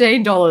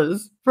 $13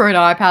 for an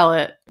eye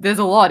palette. There's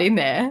a lot in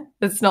there.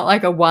 It's not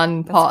like a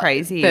one pot. That's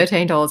crazy.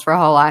 $13 for a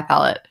whole eye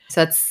palette.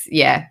 So it's,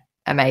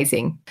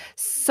 amazing.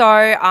 So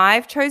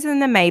I've chosen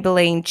the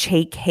Maybelline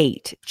Cheek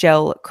Heat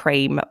Gel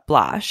Cream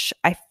Blush.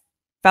 I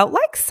felt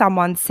like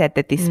someone said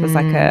that this was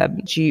like a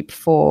dupe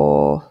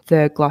for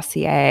the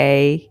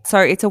Glossier. So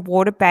it's a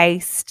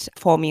water-based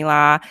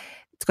formula.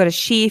 It's got a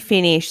sheer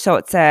finish. So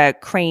it's a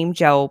cream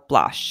gel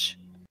blush.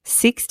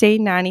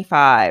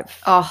 $16.95.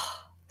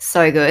 Oh,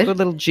 so good. Good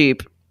little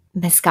dupe.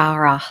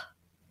 Mascara.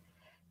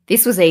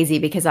 This was easy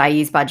because I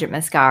use budget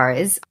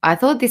mascaras. I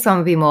thought this one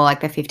would be more like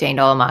the $15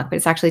 mark, but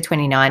it's actually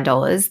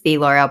 $29. The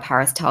L'Oreal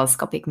Paris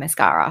Telescopic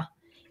Mascara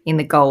in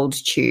the gold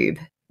tube.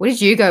 What did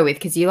you go with?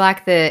 Because you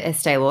like the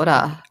Estee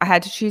Lauder. I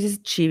had to choose a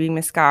tubing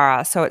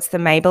mascara. So it's the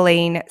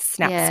Maybelline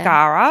Snap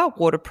Mascara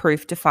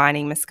Waterproof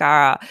Defining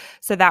Mascara.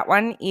 So that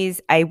one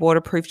is a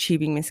waterproof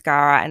tubing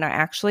mascara, and I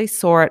actually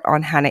saw it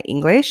on Hannah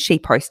English. She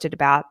posted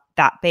about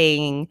that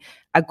being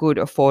a good,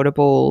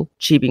 affordable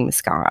tubing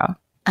mascara.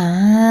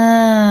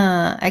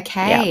 Ah,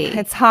 okay. Yeah.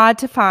 It's hard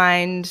to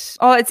find.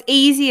 Oh, it's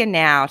easier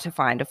now to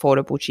find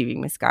affordable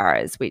tubing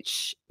mascaras,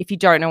 which if you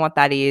don't know what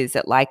that is,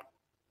 it like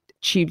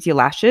tubes your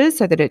lashes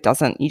so that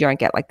you don't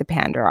get like the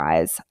panda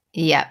eyes.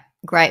 Yeah,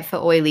 great for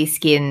oily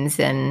skins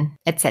and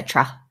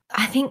etc.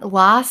 I think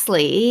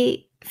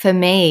lastly for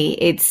me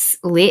it's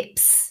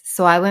lips.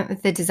 So I went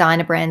with the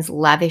Designer Brands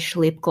Lavish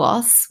Lip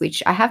Gloss,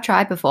 which I have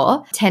tried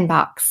before.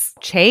 $10.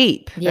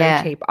 Cheap.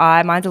 Very cheap.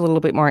 Mine's a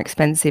little bit more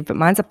expensive, but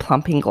mine's a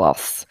plumping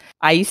gloss.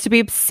 I used to be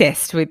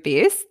obsessed with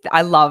this.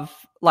 I love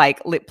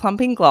like lip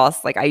plumping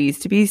gloss. Like I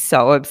used to be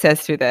so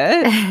obsessed with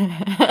it.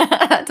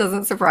 That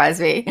doesn't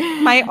surprise me.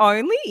 My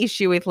only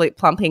issue with lip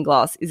plumping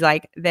gloss is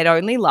like that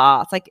only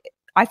lasts. Like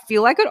I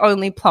feel like it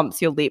only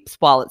plumps your lips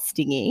while it's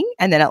stinging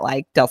and then it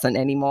like doesn't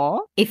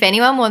anymore. If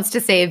anyone wants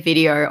to see a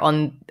video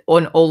on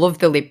all of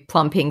the lip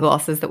plumping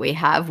glosses that we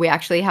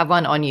actually have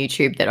one on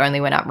YouTube that only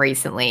went up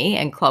recently,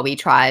 and Chloe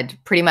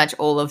tried pretty much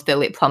all of the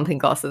lip plumping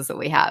glosses that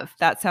we have.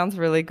 That sounds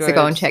really good. So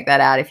go and check that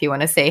out if you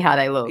want to see how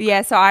they look.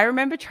 Yeah, so I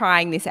remember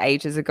trying this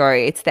ages ago.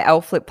 It's the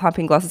e.l.f. lip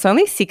plumping gloss. It's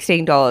only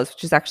 $16,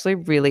 which is actually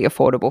really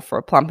affordable for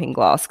a plumping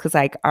gloss because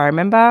like I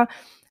remember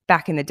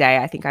back in the day,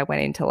 I think I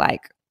went into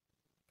like,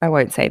 I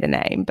won't say the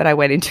name, but I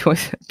went into a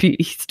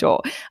beauty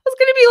store. It was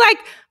going to be like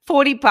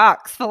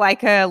 $40 for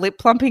like a lip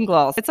plumping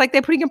gloss. It's like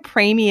they're putting a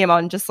premium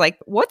on just like,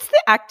 what's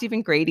the active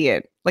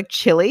ingredient? Like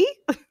chili?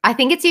 I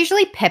think it's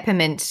usually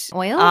peppermint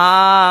oil.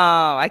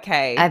 Oh,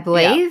 okay. I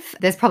believe. Yeah.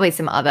 There's probably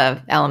some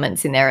other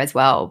elements in there as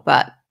well,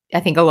 but I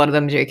think a lot of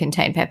them do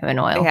contain peppermint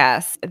oil.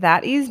 Yes,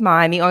 that is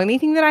mine. The only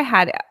thing that I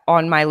had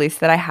on my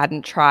list that I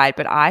hadn't tried,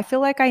 but I feel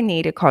like I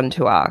need a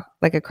contour,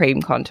 like a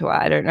cream contour.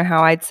 I don't know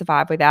how I'd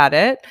survive without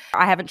it.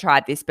 I haven't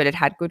tried this, but it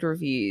had good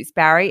reviews.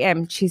 Barry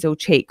M Chisel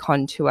Cheek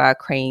Contour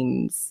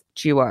Creams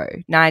Duo,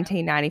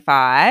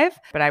 $19.95.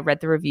 But I read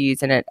the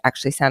reviews and it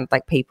actually sounded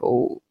like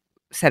people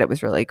said it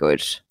was really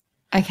good.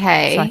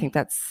 Okay. So I think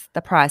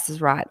the price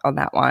is right on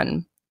that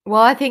one.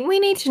 Well, I think we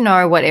need to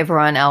know what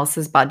everyone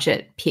else's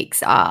budget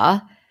picks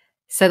are,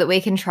 so that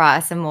we can try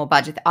some more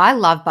budget. I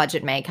love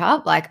budget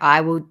makeup. Like I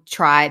will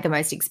try the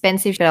most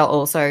expensive, but I'll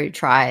also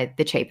try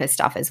the cheaper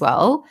stuff as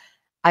well.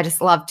 I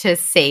just love to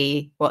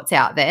see what's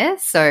out there.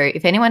 So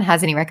if anyone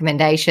has any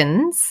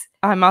recommendations.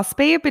 I must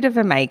be a bit of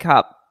a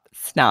makeup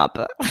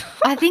snub.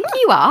 I think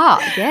you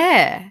are,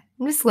 yeah.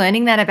 I'm just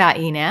learning that about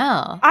you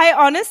now. I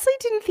honestly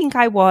didn't think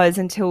I was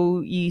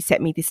until you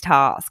set me this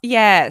task.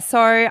 Yeah, so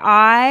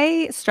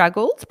I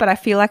struggled, but I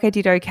feel like I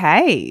did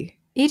okay.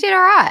 You did all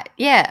right,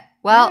 yeah.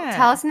 Well,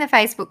 tell us in the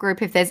Facebook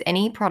group if there's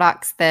any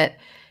products that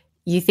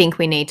you think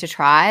we need to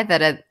try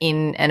that are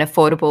in an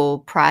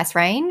affordable price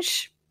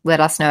range. Let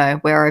us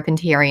know. We're open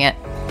to hearing it.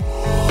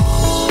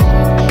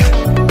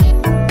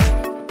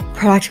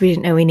 Product we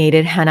didn't know we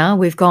needed, Hannah.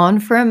 We've gone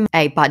from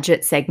a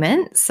budget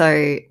segment,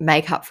 so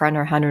makeup for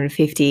under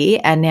 150,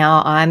 and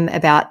now I'm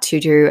about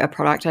to do a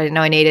product I didn't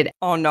know I needed.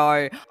 Oh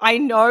no, I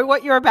know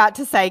what you're about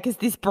to say because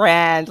this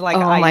brand, like,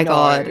 oh my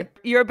God,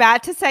 you're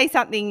about to say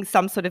something,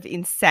 some sort of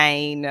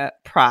insane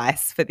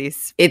price for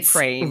this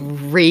cream.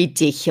 It's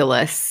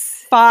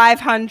ridiculous.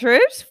 $500,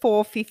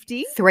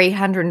 $450,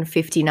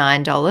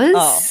 $359.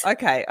 Oh,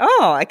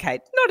 okay.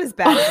 Not as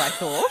bad as I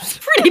thought.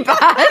 Pretty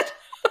bad.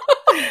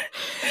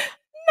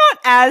 Not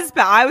as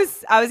bad.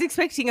 I was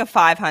expecting a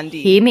 $500.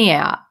 Hear me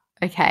out,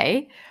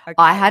 okay?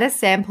 I had a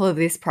sample of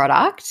this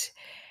product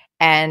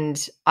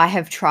and I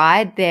have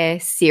tried their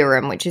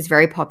serum, which is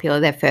very popular,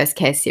 their first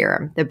care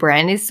serum. The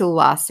brand is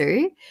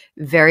Sulwhasoo,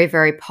 very,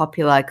 very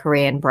popular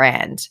Korean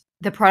brand.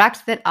 The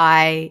product that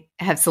I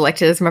have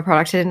selected as my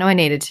product I didn't know I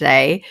needed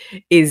today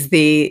is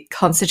the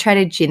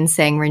Concentrated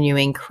Ginseng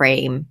Renewing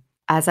Cream.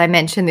 As I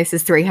mentioned, this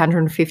is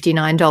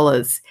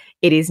 $359.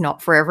 It is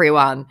not for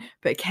everyone,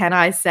 but can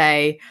I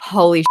say,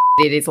 holy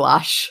shit, it is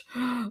lush.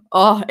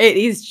 Oh, it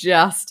is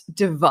just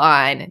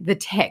divine. The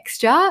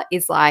texture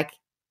is like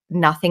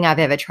nothing I've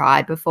ever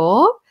tried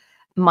before.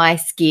 My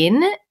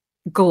skin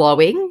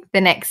glowing the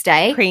next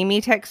day.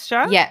 Creamy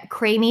texture? Yeah,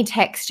 creamy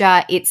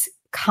texture. It's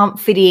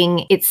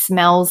comforting. It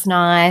smells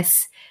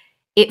nice.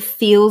 It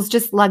feels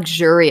just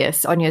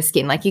luxurious on your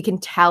skin. Like you can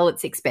tell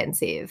it's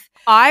expensive.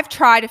 I've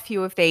tried a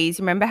few of these.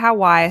 Remember how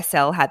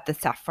YSL had the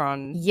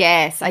saffron?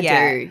 Yes, I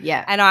do.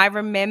 Yeah. And I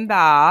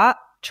remember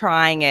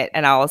trying it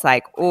and I was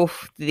like,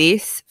 oof,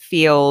 this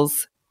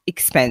feels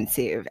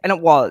expensive. And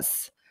it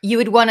was. You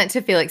would want it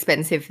to feel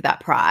expensive for that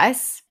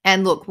price.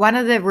 And look, one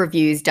of the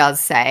reviews does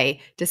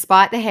say,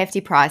 despite the hefty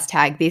price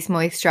tag, this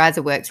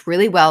moisturizer works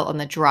really well on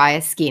the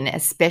drier skin,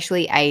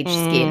 especially aged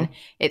skin.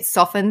 It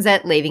softens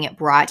it, leaving it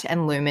bright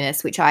and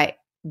luminous, which I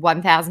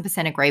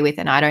 1000% agree with,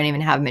 and I don't even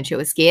have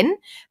mature skin,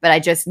 but I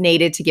just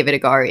needed to give it a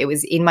go. It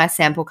was in my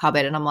sample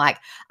cupboard and I'm like,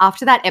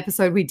 after that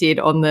episode we did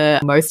on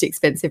the most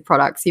expensive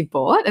products you've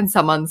bought and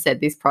someone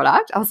said this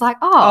product, I was like,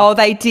 oh,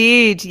 they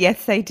did.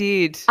 Yes, they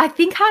did. I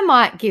think I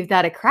might give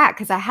that a crack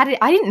because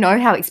I didn't know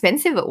how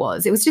expensive it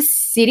was. It was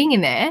just sitting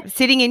in there.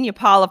 Sitting in your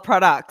pile of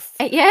products.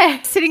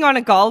 Yeah. Sitting on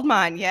a gold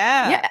mine,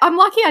 yeah. I'm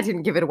lucky I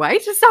didn't give it away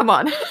to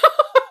someone.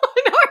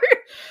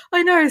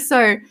 I know.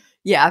 So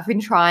yeah, I've been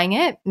trying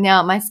it.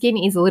 Now, my skin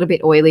is a little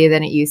bit oilier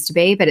than it used to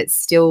be, but it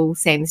still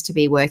seems to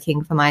be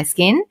working for my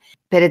skin.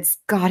 But it's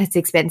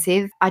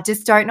expensive. I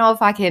just don't know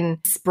if I can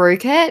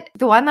spruik it.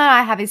 The one that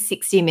I have is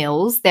 60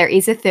 mils. There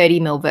is a 30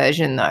 mil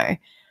version though.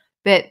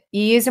 But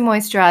you use a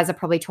moisturizer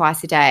probably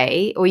twice a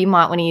day, or you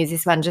might want to use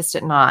this one just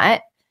at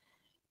night.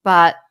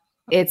 But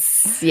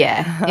it's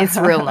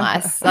real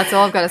nice. That's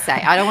all I've got to say.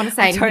 I don't want to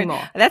say anything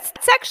more.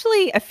 That's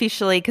actually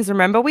officially, because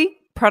remember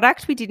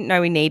product we didn't know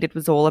we needed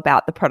was all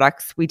about the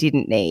products we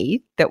didn't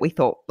need that we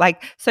thought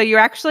so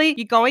you're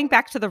going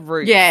back to the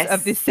roots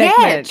of this segment.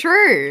 Yeah,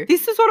 true.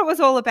 This is what it was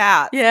all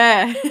about.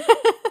 Yeah.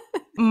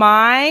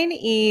 Mine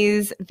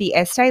is the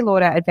Estee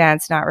Lauder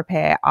Advanced Night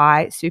Repair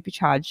Eye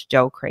Supercharged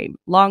Gel Cream.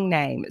 Long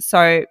name.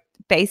 So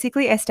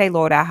basically Estee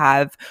Lauder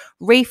have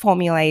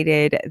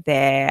reformulated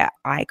their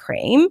eye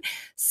cream.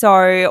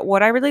 So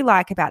what I really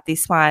like about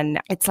this one,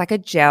 it's like a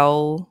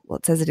gel, well,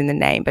 it says it in the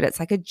name, but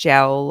it's like a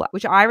gel,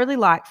 which I really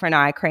like for an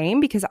eye cream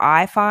because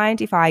I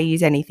find if I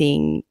use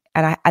anything,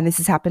 and this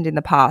has happened in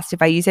the past,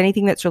 if I use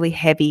anything that's really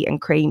heavy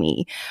and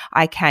creamy,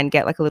 I can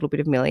get like a little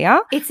bit of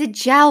milia. It's a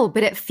gel,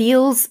 but it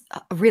feels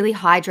really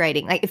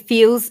hydrating. Like it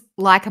feels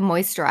like a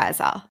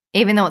moisturizer,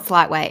 even though it's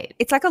lightweight.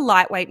 It's like a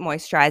lightweight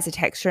moisturizer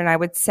texture, and I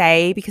would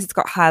say because it's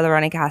got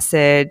hyaluronic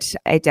acid,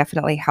 it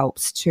definitely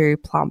helps to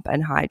plump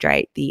and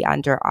hydrate the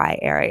under eye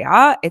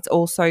area. It's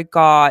also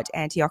got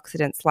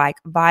antioxidants like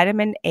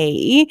vitamin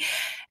E.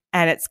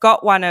 And it's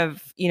got one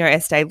of,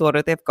 Estee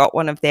Lauder, they've got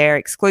one of their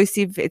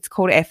exclusive, it's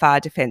called FR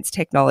Defense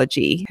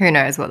Technology. Who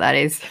knows what that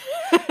is?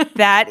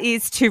 That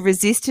is to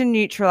resist and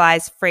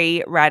neutralize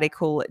free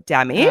radical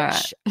damage.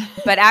 Right.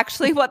 But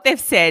actually what they've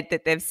said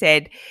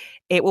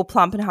it will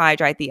plump and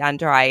hydrate the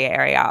under eye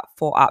area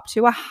for up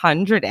to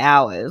 100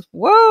 hours.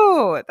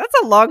 Whoa, that's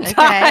a long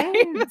time.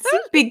 It's a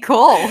big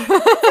call.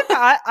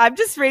 I'm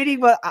just reading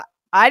what...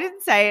 I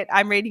didn't say it.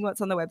 I'm reading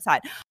what's on the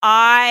website.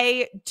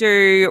 I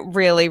do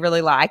really,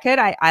 really like it.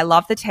 I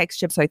love the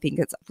texture, so I think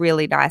it's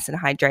really nice and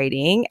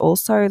hydrating.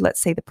 Also,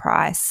 let's see the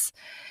price.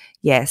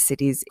 Yes,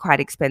 it is quite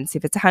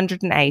expensive. It's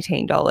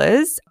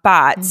 $118.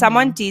 But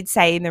someone did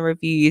say in the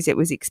reviews it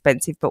was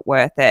expensive but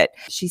worth it.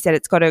 She said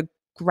it's got a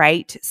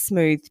great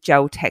smooth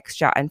gel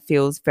texture and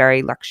feels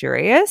very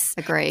luxurious.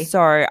 Agree.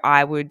 So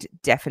I would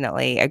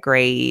definitely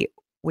agree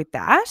with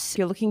that. If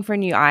you're looking for a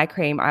new eye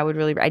cream, I would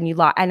really,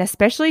 and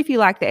especially if you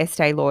like the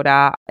Estee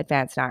Lauder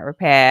Advanced Night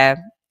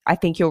Repair, I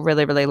think you'll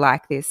really, really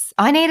like this.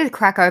 I need to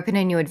crack open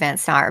a new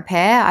Advanced Night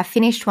Repair. I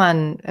finished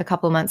one a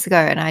couple of months ago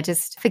and I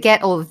just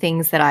forget all the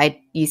things that I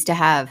used to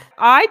have.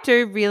 I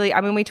do really,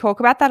 we talk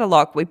about that a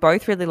lot. We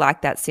both really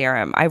like that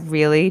serum. I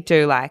really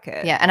do like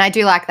it. Yeah, and I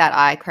do like that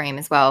eye cream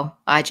as well.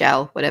 Eye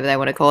gel, whatever they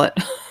want to call it.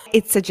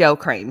 It's a gel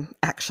cream,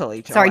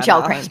 actually. Joanna. Sorry,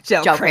 gel cream.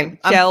 Gel cream.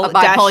 My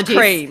dash apologies.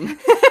 Cream.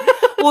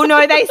 Well,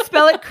 no, they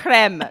spell it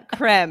creme.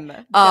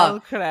 Gel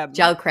creme.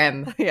 Gel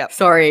creme. Yep.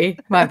 Sorry,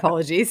 my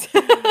apologies.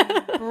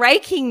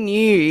 Breaking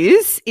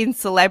news in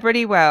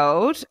celebrity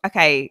world.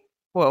 Okay,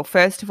 well,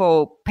 first of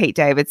all, Pete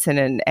Davidson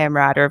and Em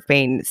Ryder have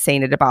been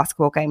seen at a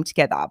basketball game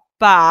together,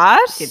 but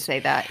I did say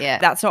that, yeah.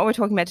 That's not what we're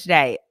talking about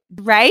today.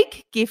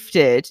 Drake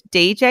gifted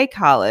DJ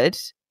Khaled,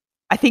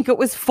 I think it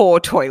was 4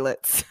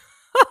 toilets.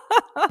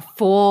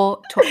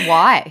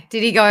 Why?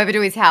 Did he go over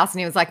to his house and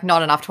he was like,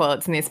 not enough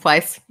toilets in this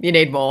place? You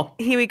need more.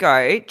 Here we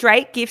go.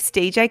 Drake gifts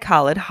DJ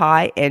Khaled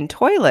high-end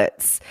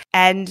toilets.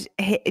 And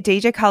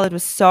DJ Khaled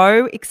was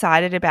so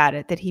excited about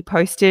it that he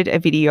posted a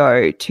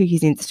video to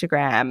his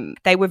Instagram.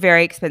 They were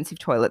very expensive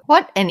toilets.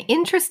 What an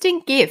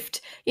interesting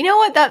gift. You know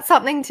what? That's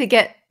something to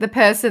get the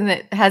person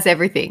that has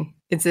everything.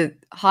 It's a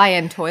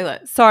high-end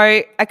toilet.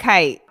 So,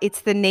 okay,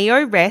 it's the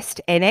Neo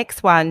Rest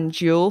NX1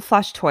 dual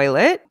flush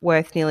toilet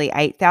worth nearly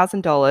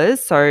 $8,000.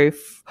 So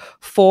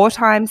 4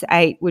 times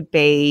 8 would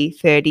be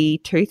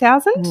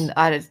 $32,000.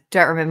 I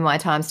don't remember my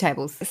times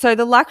tables. So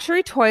the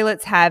luxury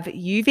toilets have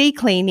UV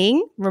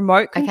cleaning,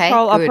 remote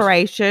control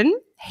operation,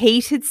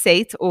 heated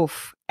seats,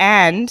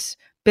 and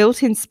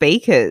built-in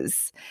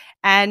speakers.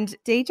 And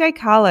DJ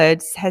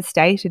Khaled has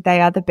stated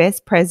they are the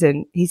best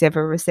present he's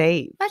ever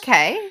received.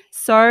 Okay.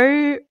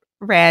 So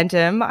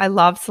random. I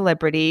love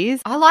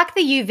celebrities. I like the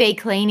UV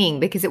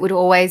cleaning because it would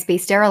always be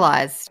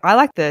sterilized. I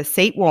like the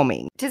seat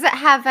warming. Does it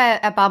have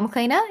a bum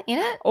cleaner in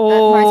it?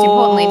 Most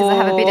importantly, does it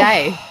have a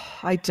bidet?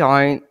 I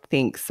don't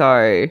think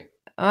so.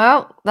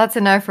 Well, that's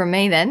a no from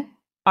me then.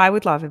 I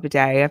would love a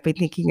bidet. I've been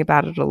thinking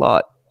about it a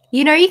lot.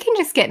 You know, you can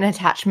just get an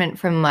attachment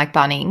from like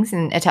Bunnings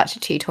and attach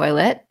it to your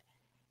toilet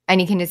and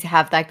you can just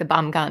have like the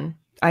bum gun.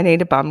 I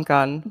need a bum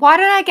gun. Why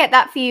don't I get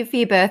that for you for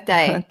your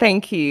birthday?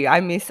 Thank you.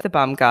 I miss the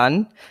bum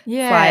gun.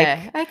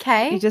 Yeah.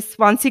 Okay.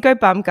 Once you go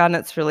bum gun,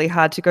 it's really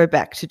hard to go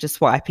back to just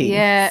wiping.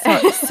 Yeah.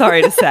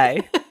 Sorry to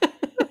say.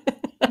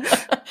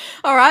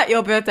 All right,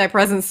 your birthday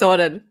present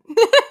sorted.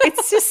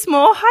 It's just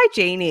more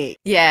hygienic.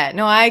 Yeah,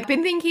 no, I've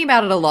been thinking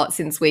about it a lot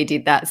since we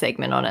did that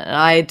segment on it, and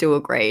I do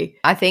agree.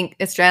 I think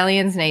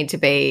Australians need to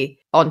be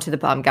onto the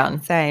bum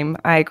gun. Same,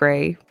 I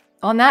agree.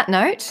 On that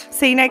note,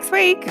 see you next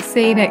week.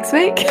 See you next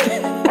week.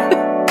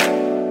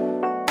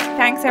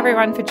 Thanks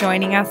everyone for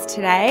joining us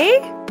today.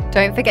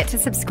 Don't forget to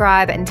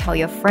subscribe and tell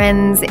your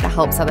friends. It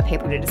helps other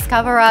people to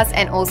discover us.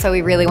 And also,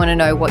 we really want to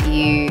know what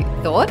you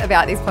thought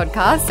about this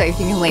podcast. So if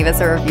you can leave us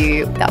a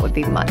review, that would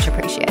be much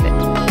appreciated.